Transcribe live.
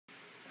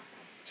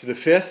It's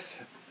the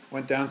 5th.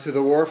 Went down to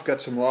the wharf,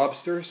 got some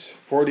lobsters.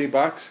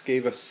 $40,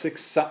 gave us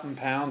 6 something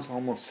pounds,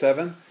 almost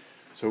 7.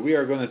 So we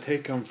are going to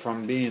take them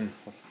from being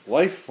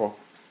lifeful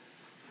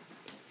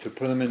to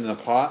put them in the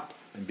pot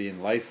and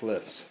being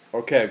lifeless.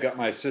 Okay, I've got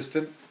my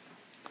assistant.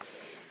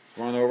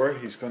 Run over.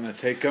 He's going to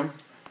take them.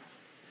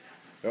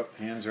 Oh,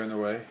 hands are in the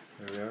way.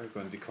 There we are.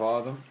 Going to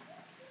declaw them.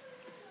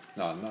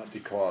 No, not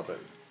declaw, but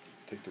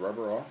take the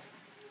rubber off.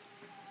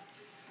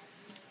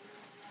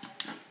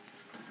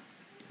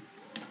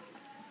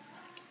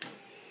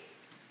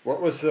 What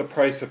was the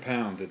price a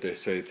pound, did they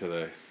say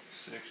today?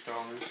 $6.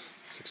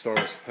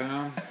 $6 a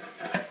pound.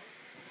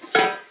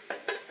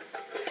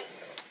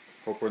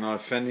 Hope we're not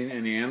offending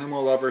any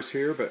animal lovers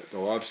here, but the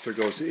lobster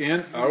goes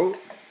in, out.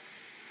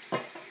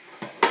 That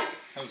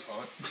was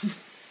hot.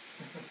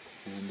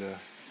 And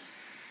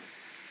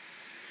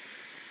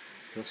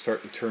he'll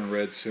start to turn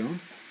red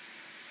soon.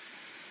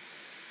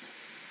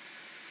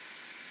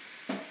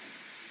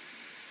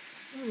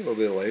 A little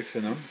bit of life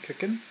in him,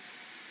 kicking.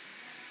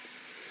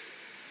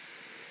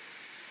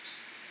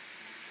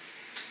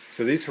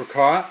 So these were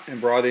caught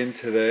and brought in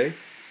today,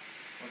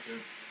 Okay.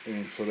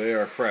 and so they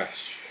are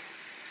fresh.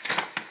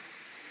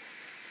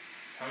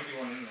 How many do you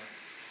want in there?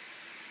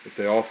 If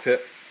they all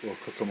fit, we'll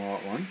cook them all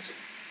at once.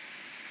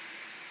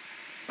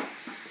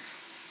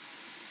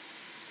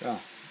 Yeah.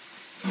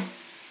 You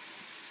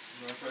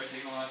want to try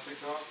taking the last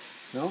 6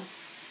 off? No?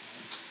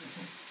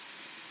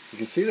 You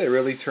can see they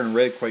really turn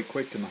red quite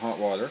quick in the hot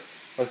water.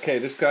 Okay,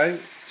 this guy,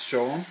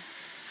 show him.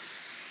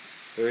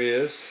 There he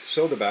is.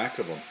 Show the back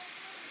of him.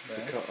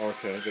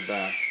 Okay, the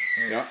back.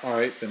 Yeah,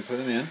 alright, then put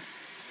him in.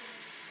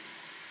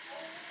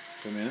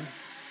 Put him in.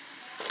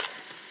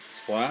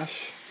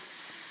 Splash.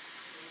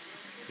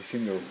 They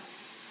seem to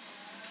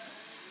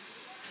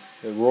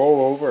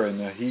roll over in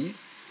the heat.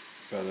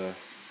 But let's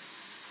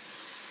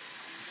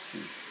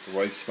see. The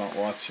wife's not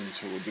watching,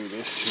 so we'll do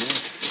this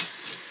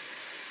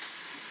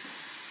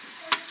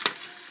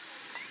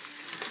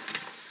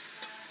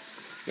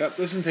here. Yep,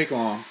 doesn't take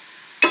long.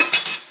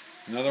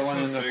 Another one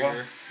in the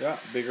pot. Yeah,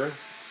 bigger.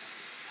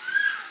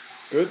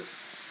 Good.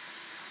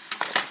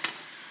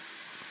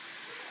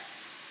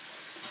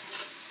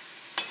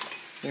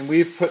 And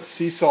we've put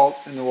sea salt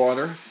in the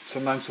water.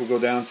 Sometimes we'll go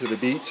down to the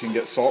beach and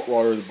get salt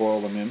water to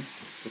boil them in,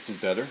 which is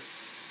better.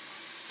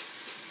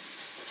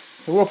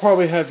 And we'll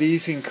probably have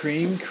these in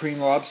cream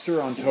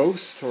lobster on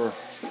toast or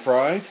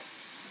fried.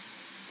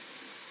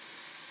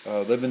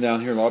 Living down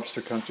here in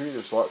lobster country,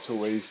 there's lots of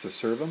ways to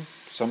serve them.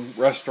 Some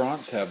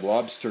restaurants have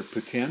lobster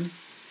poutine,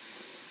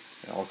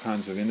 all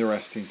kinds of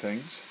interesting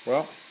things.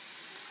 Well,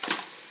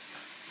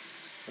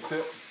 that's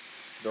it.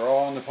 They're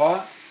all in the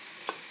pot,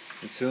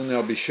 and soon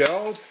they'll be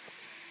shelled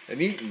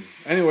and eaten.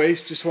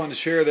 Anyways, just wanted to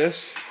share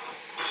this.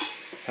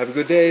 Have a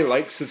good day.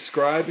 Like,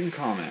 subscribe, and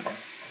comment.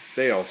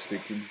 Dale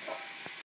speaking.